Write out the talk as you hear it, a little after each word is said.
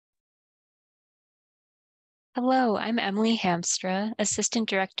Hello, I'm Emily Hamstra, Assistant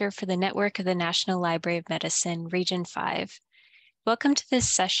Director for the Network of the National Library of Medicine, Region 5. Welcome to this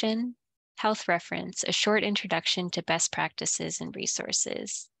session, Health Reference, a short introduction to best practices and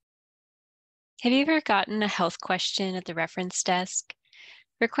resources. Have you ever gotten a health question at the reference desk?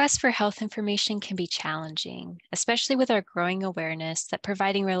 Requests for health information can be challenging, especially with our growing awareness that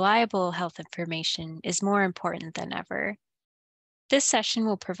providing reliable health information is more important than ever. This session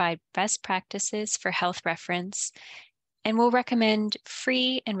will provide best practices for health reference and will recommend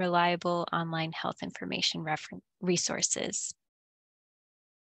free and reliable online health information resources.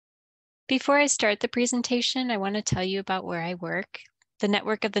 Before I start the presentation, I want to tell you about where I work, the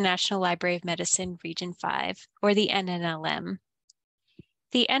Network of the National Library of Medicine, Region 5, or the NNLM.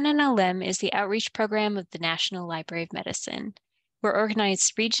 The NNLM is the outreach program of the National Library of Medicine. We're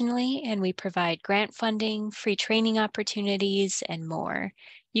organized regionally and we provide grant funding, free training opportunities, and more.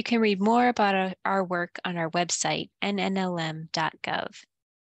 You can read more about our work on our website, nnlm.gov.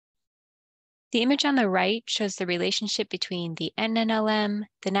 The image on the right shows the relationship between the NNLM,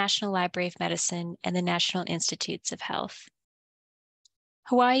 the National Library of Medicine, and the National Institutes of Health.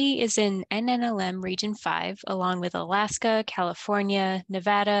 Hawaii is in NNLM Region 5, along with Alaska, California,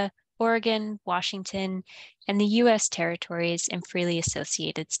 Nevada, Oregon, Washington, and the U.S. territories and freely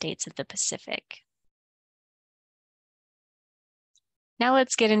associated states of the Pacific. Now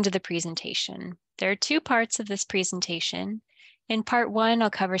let's get into the presentation. There are two parts of this presentation. In part one,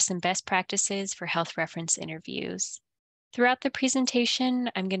 I'll cover some best practices for health reference interviews. Throughout the presentation,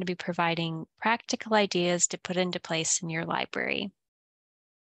 I'm going to be providing practical ideas to put into place in your library.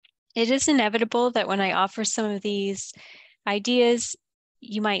 It is inevitable that when I offer some of these ideas,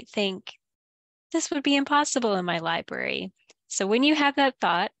 you might think, this would be impossible in my library. So when you have that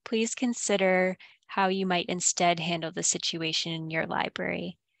thought, please consider how you might instead handle the situation in your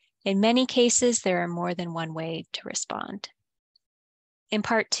library. In many cases, there are more than one way to respond. In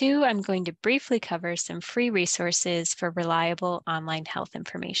part two, I'm going to briefly cover some free resources for reliable online health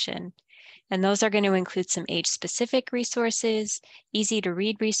information. And those are going to include some age-specific resources,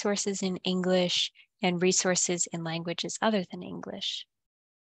 easy-to-read resources in English, and resources in languages other than English.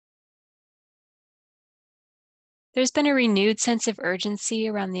 There's been a renewed sense of urgency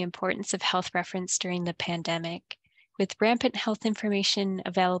around the importance of health reference during the pandemic. With rampant health information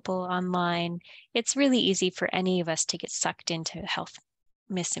available online, it's really easy for any of us to get sucked into health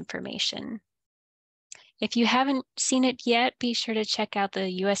misinformation. If you haven't seen it yet, be sure to check out the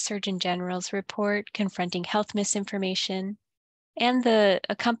U.S. Surgeon General's report, Confronting Health Misinformation, and the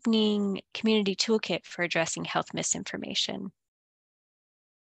accompanying community toolkit for addressing health misinformation.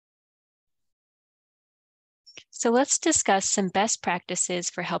 So let's discuss some best practices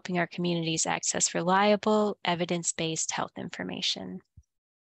for helping our communities access reliable, evidence-based health information.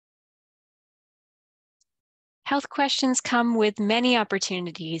 Health questions come with many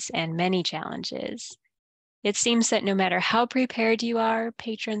opportunities and many challenges. It seems that no matter how prepared you are,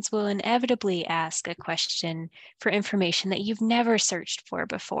 patrons will inevitably ask a question for information that you've never searched for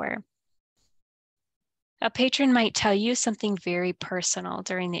before. A patron might tell you something very personal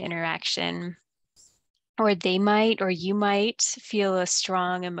during the interaction, or they might or you might feel a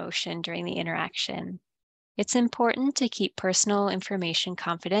strong emotion during the interaction. It's important to keep personal information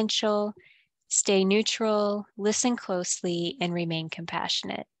confidential, stay neutral, listen closely, and remain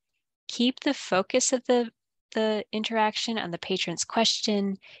compassionate. Keep the focus of the interaction on the patron's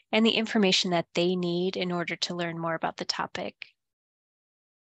question and the information that they need in order to learn more about the topic.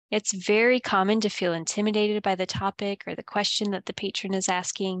 It's very common to feel intimidated by the topic or the question that the patron is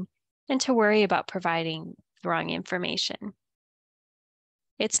asking and to worry about providing the wrong information.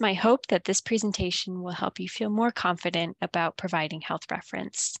 It's my hope that this presentation will help you feel more confident about providing health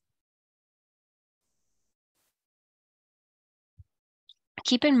reference.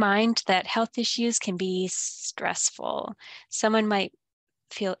 Keep in mind that health issues can be stressful. Someone might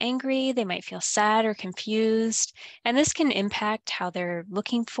feel angry, they might feel sad or confused, and this can impact how they're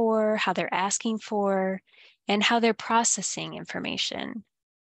looking for, how they're asking for, and how they're processing information.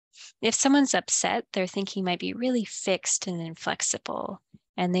 If someone's upset, their thinking might be really fixed and inflexible,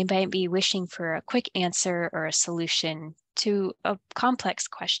 and they might be wishing for a quick answer or a solution to a complex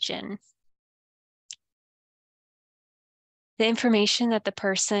question. The information that the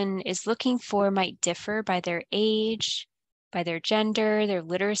person is looking for might differ by their age, by their gender, their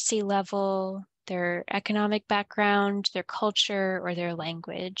literacy level, their economic background, their culture, or their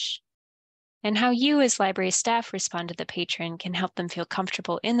language. And how you as library staff respond to the patron can help them feel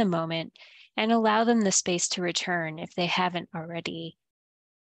comfortable in the moment and allow them the space to return if they haven't already.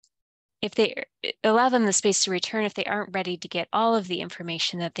 if they allow them the space to return if they aren't ready to get all of the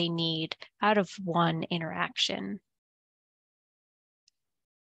information that they need out of one interaction.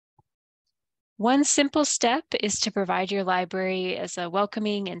 One simple step is to provide your library as a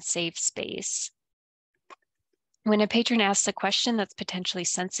welcoming and safe space. When a patron asks a question that's potentially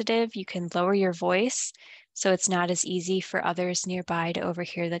sensitive, you can lower your voice so it's not as easy for others nearby to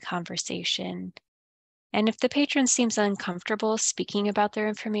overhear the conversation. And if the patron seems uncomfortable speaking about their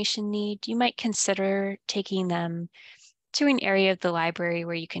information need, you might consider taking them to an area of the library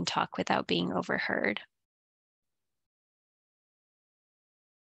where you can talk without being overheard.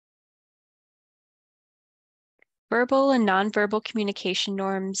 Verbal and nonverbal communication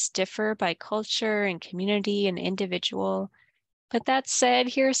norms differ by culture and community and individual, but that said,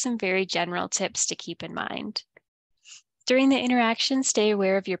 here are some very general tips to keep in mind. During the interaction, stay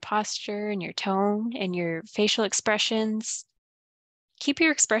aware of your posture and your tone and your facial expressions. Keep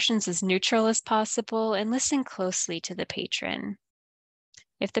your expressions as neutral as possible and listen closely to the patron.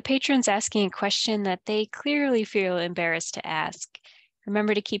 If the patron's asking a question that they clearly feel embarrassed to ask,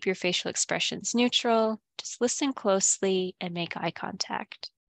 remember to keep your facial expressions neutral, just listen closely and make eye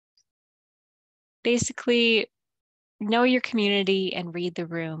contact. Basically, know your community and read the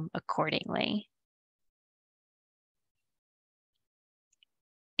room accordingly.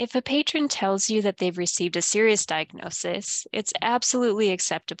 If a patron tells you that they've received a serious diagnosis, it's absolutely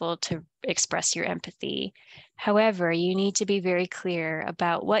acceptable to express your empathy. However, you need to be very clear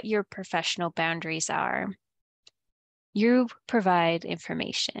about what your professional boundaries are. You provide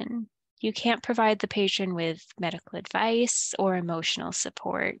information. You can't provide the patron with medical advice or emotional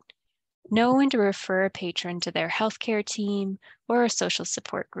support. Know when to refer a patron to their healthcare team or a social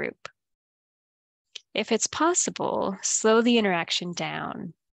support group. If it's possible, slow the interaction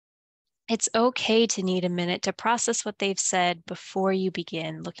down. It's okay to need a minute to process what they've said before you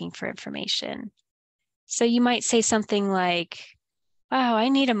begin looking for information. So you might say something like, wow, I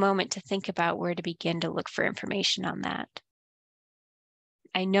need a moment to think about where to begin to look for information on that.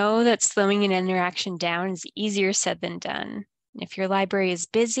 I know that slowing an interaction down is easier said than done. If your library is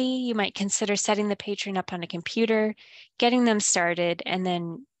busy, you might consider setting the patron up on a computer, getting them started, and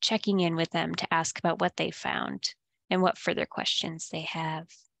then checking in with them to ask about what they found and what further questions they have.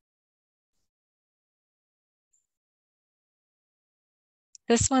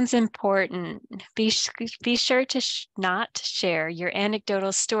 This one's important. Be sure to not share your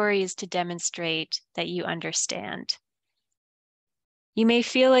anecdotal stories to demonstrate that you understand. You may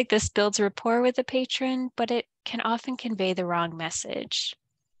feel like this builds rapport with the patron, but it can often convey the wrong message.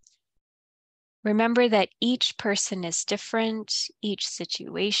 Remember that each person is different, each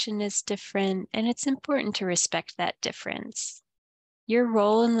situation is different, and it's important to respect that difference. Your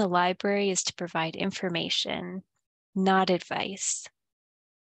role in the library is to provide information, not advice.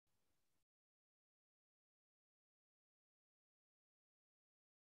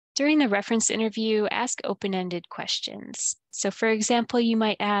 During the reference interview, ask open-ended questions. So for example, you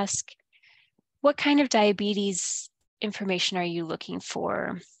might ask, what kind of diabetes information are you looking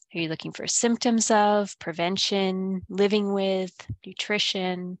for? Are you looking for symptoms of, prevention, living with,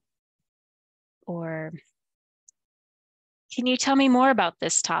 nutrition? Or can you tell me more about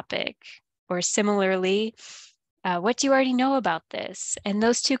this topic? Or similarly, what do you already know about this? And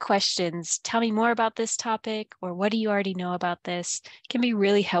those two questions, tell me more about this topic, or what do you already know about this, can be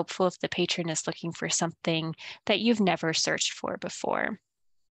really helpful if the patron is looking for something that you've never searched for before.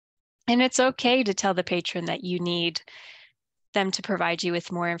 And it's okay to tell the patron that you need them to provide you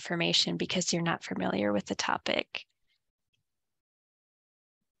with more information because you're not familiar with the topic.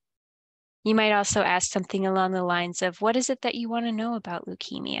 You might also ask something along the lines of, what is it that you want to know about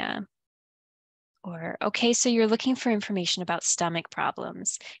leukemia? Or, okay, so you're looking for information about stomach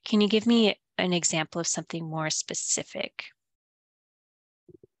problems. Can you give me an example of something more specific?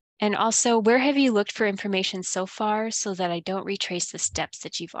 And also, where have you looked for information so far so that I don't retrace the steps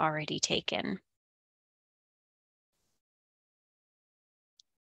that you've already taken?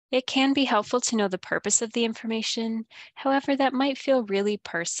 It can be helpful to know the purpose of the information. However, that might feel really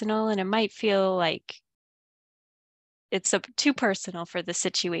personal and it might feel like it's too personal for the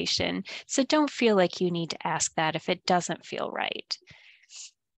situation. So don't feel like you need to ask that if it doesn't feel right.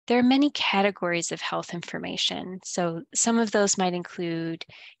 There are many categories of health information. So some of those might include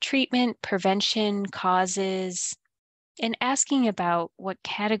treatment, prevention, causes, and asking about what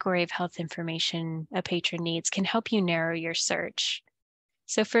category of health information a patron needs can help you narrow your search.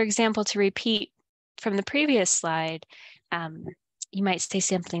 So for example, to repeat from the previous slide, you might say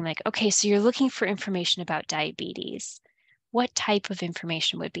something like, okay, so you're looking for information about diabetes. what type of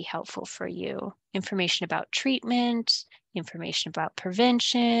information would be helpful for you? Information about treatment, information about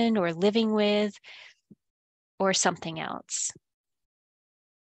prevention or living with, or something else.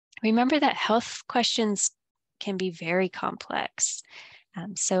 Remember that health questions can be very complex.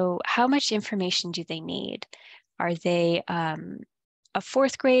 So how much information do they need? Are they a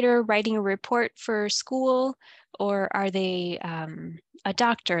fourth grader writing a report for school, or are they a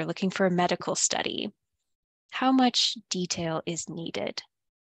doctor looking for a medical study? How much detail is needed?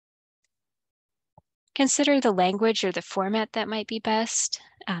 Consider the language or the format that might be best.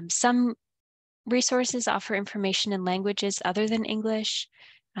 Some resources offer information in languages other than English.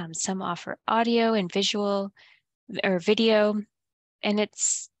 Some offer audio and visual or video. And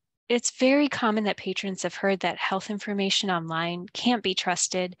it's very common that patrons have heard that health information online can't be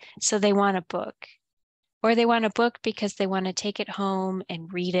trusted, so they want a book. Or they want a book because they want to take it home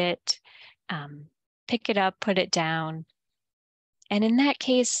and read it, pick it up, put it down. And in that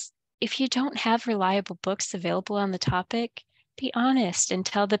case, if you don't have reliable books available on the topic, be honest and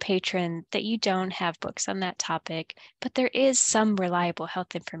tell the patron that you don't have books on that topic, but there is some reliable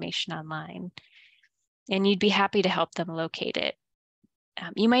health information online, and you'd be happy to help them locate it.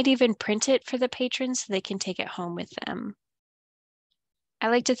 You might even print it for the patrons so they can take it home with them. I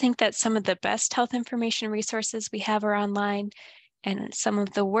like to think that some of the best health information resources we have are online, and some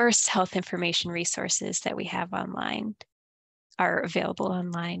of the worst health information resources that we have online are available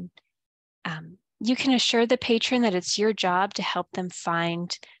online. You can assure the patron that it's your job to help them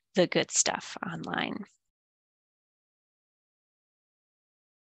find the good stuff online.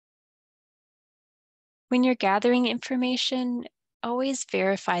 When you're gathering information, always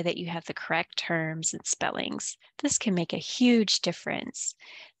verify that you have the correct terms and spellings. This can make a huge difference.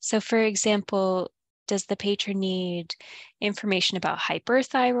 So for example, does the patron need information about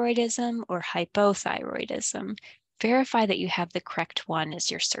hyperthyroidism or hypothyroidism? Verify that you have the correct one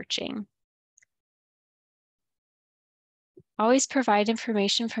as you're searching. Always provide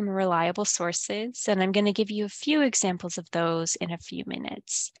information from reliable sources, and I'm going to give you a few examples of those in a few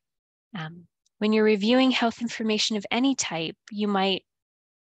minutes. When you're reviewing health information of any type, you might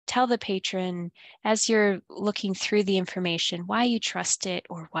tell the patron as you're looking through the information why you trust it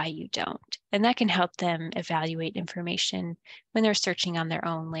or why you don't. And that can help them evaluate information when they're searching on their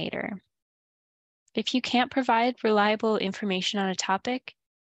own later. If you can't provide reliable information on a topic,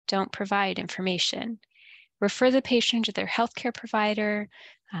 don't provide information. Refer the patient to their healthcare provider,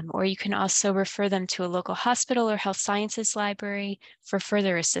 or you can also refer them to a local hospital or health sciences library for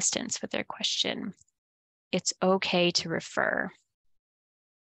further assistance with their question. It's okay to refer.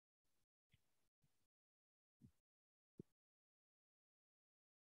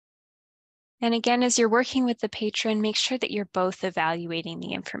 And again, as you're working with the patron, make sure that you're both evaluating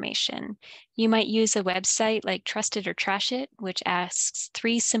the information. You might use a website like Trust It or Trash It, which asks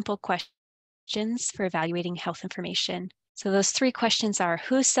 3 simple questions for evaluating health information. So those 3 questions are: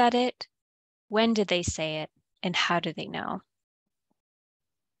 who said it, when did they say it, and how do they know?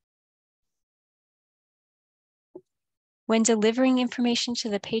 When delivering information to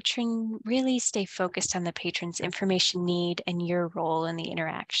the patron, really stay focused on the patron's information need and your role in the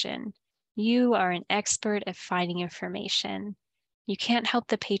interaction. You are an expert at finding information. You can't help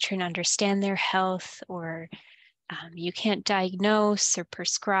the patron understand their health, or you can't diagnose or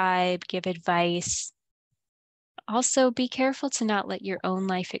prescribe, give advice. Also, be careful to not let your own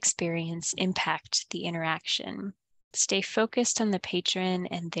life experience impact the interaction. Stay focused on the patron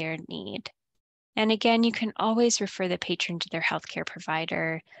and their need. And again, you can always refer the patron to their healthcare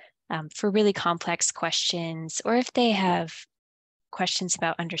provider for really complex questions, or if they have questions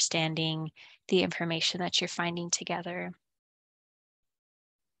about understanding the information that you're finding together.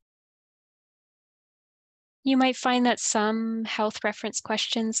 You might find that some health reference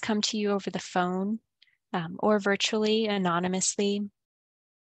questions come to you over the phone or virtually, anonymously.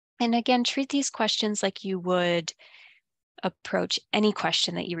 And again, treat these questions like you would approach any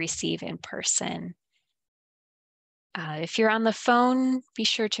question that you receive in person. If you're on the phone, be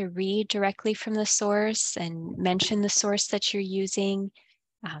sure to read directly from the source and mention the source that you're using.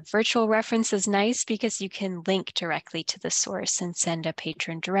 Virtual reference is nice because you can link directly to the source and send a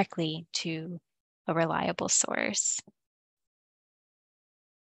patron directly to a reliable source.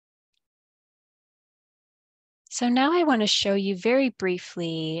 So now I want to show you very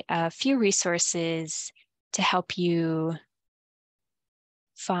briefly a few resources to help you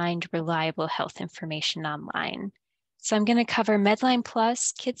find reliable health information online. So I'm going to cover Medline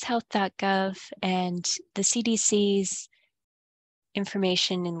Plus, kidshealth.gov, and the CDC's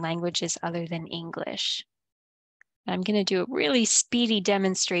information in languages other than English. I'm going to do a really speedy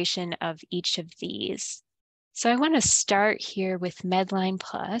demonstration of each of these. So I want to start here with Medline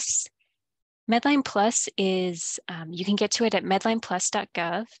Plus. Medline Plus is, you can get to it at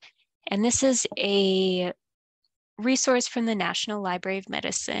medlineplus.gov, and this is a resource from the National Library of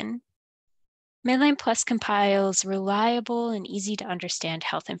Medicine. Medline Plus compiles reliable and easy to understand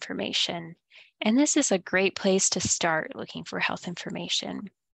health information, and this is a great place to start looking for health information.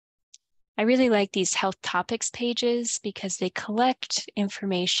 I really like these health topics pages because they collect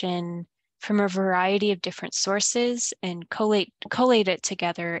information from a variety of different sources and collate it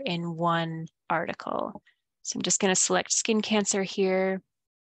together in one article. So I'm just going to select skin cancer here,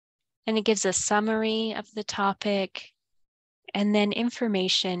 and it gives a summary of the topic and then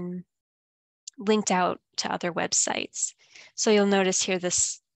information linked out to other websites. So you'll notice here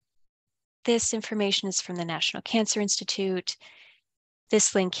this information is from the National Cancer Institute.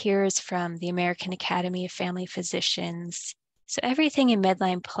 This link here is from the American Academy of Family Physicians. So everything in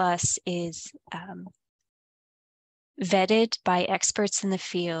Medline Plus is vetted by experts in the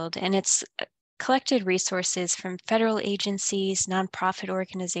field, and it's collected resources from federal agencies, nonprofit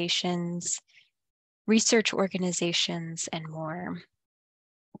organizations, research organizations, and more.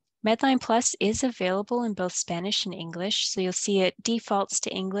 Medline Plus is available in both Spanish and English, so you'll see it defaults to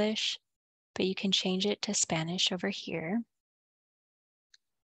English, but you can change it to Spanish over here.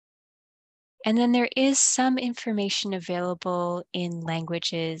 And then there is some information available in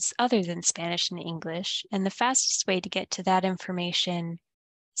languages other than Spanish and English. And the fastest way to get to that information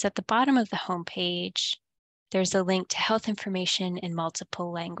is at the bottom of the homepage. There's a link to health information in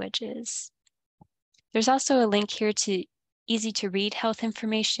multiple languages. There's also a link here to easy to read health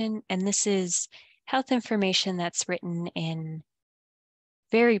information. And this is health information that's written in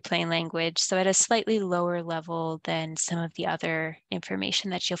very plain language, so at a slightly lower level than some of the other information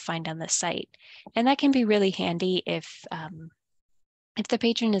that you'll find on the site. And that can be really handy if the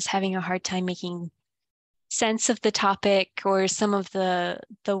patron is having a hard time making sense of the topic or some of the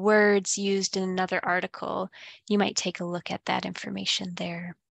words used in another article. You might take a look at that information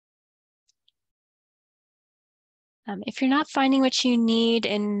there. If you're not finding what you need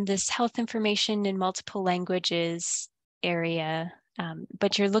in this health information in multiple languages area,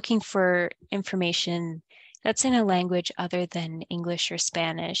 but you're looking for information that's in a language other than English or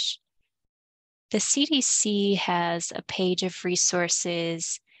Spanish, the CDC has a page of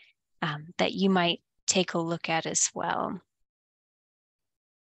resources that you might take a look at as well.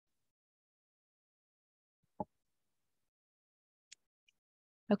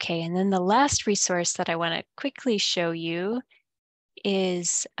 Okay, and then the last resource that I want to quickly show you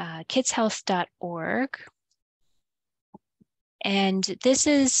is kidshealth.org. And this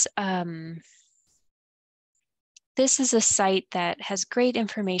is a site that has great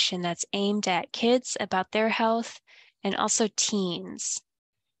information that's aimed at kids about their health and also teens.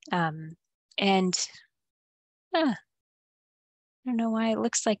 I don't know why it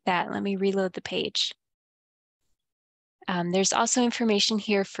looks like that. Let me reload the page. There's also information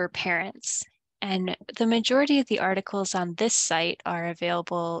here for parents. And the majority of the articles on this site are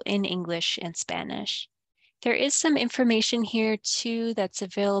available in English and Spanish. There is some information here too that's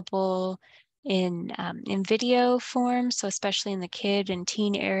available in video form, so especially in the kid and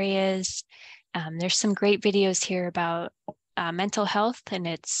teen areas. There's some great videos here about mental health, and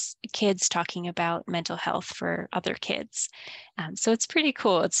it's kids talking about mental health for other kids. So it's pretty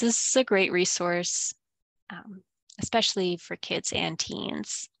cool. This is a great resource, especially for kids and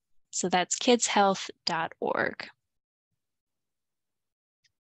teens. So that's kidshealth.org.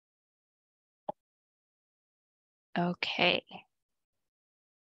 Okay.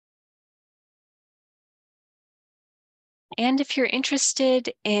 And if you're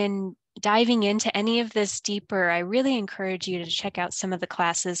interested in diving into any of this deeper, I really encourage you to check out some of the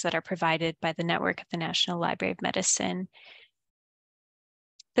classes that are provided by the network at the National Library of Medicine.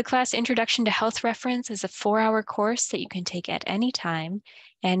 The class Introduction to Health Reference is a 4-hour course that you can take at any time,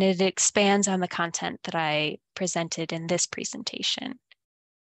 and it expands on the content that I presented in this presentation.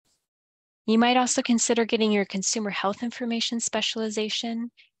 You might also consider getting your consumer health information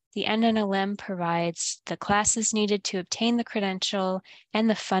specialization. The NNLM provides the classes needed to obtain the credential and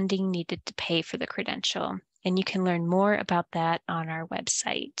the funding needed to pay for the credential. And you can learn more about that on our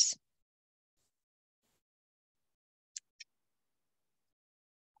website.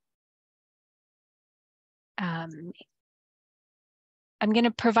 I'm going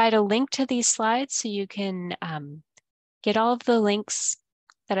to provide a link to these slides so you can get all of the links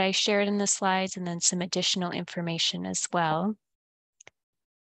that I shared in the slides and then some additional information as well.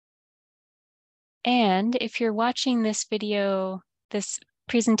 And if you're watching this video, this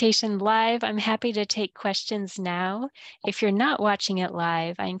presentation live. I'm happy to take questions now. If you're not watching it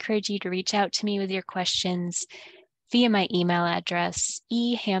live, I encourage you to reach out to me with your questions via my email address,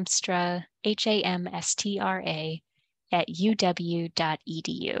 ehamstra, Hamstra,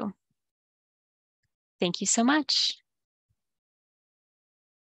 @uw.edu. Thank you so much.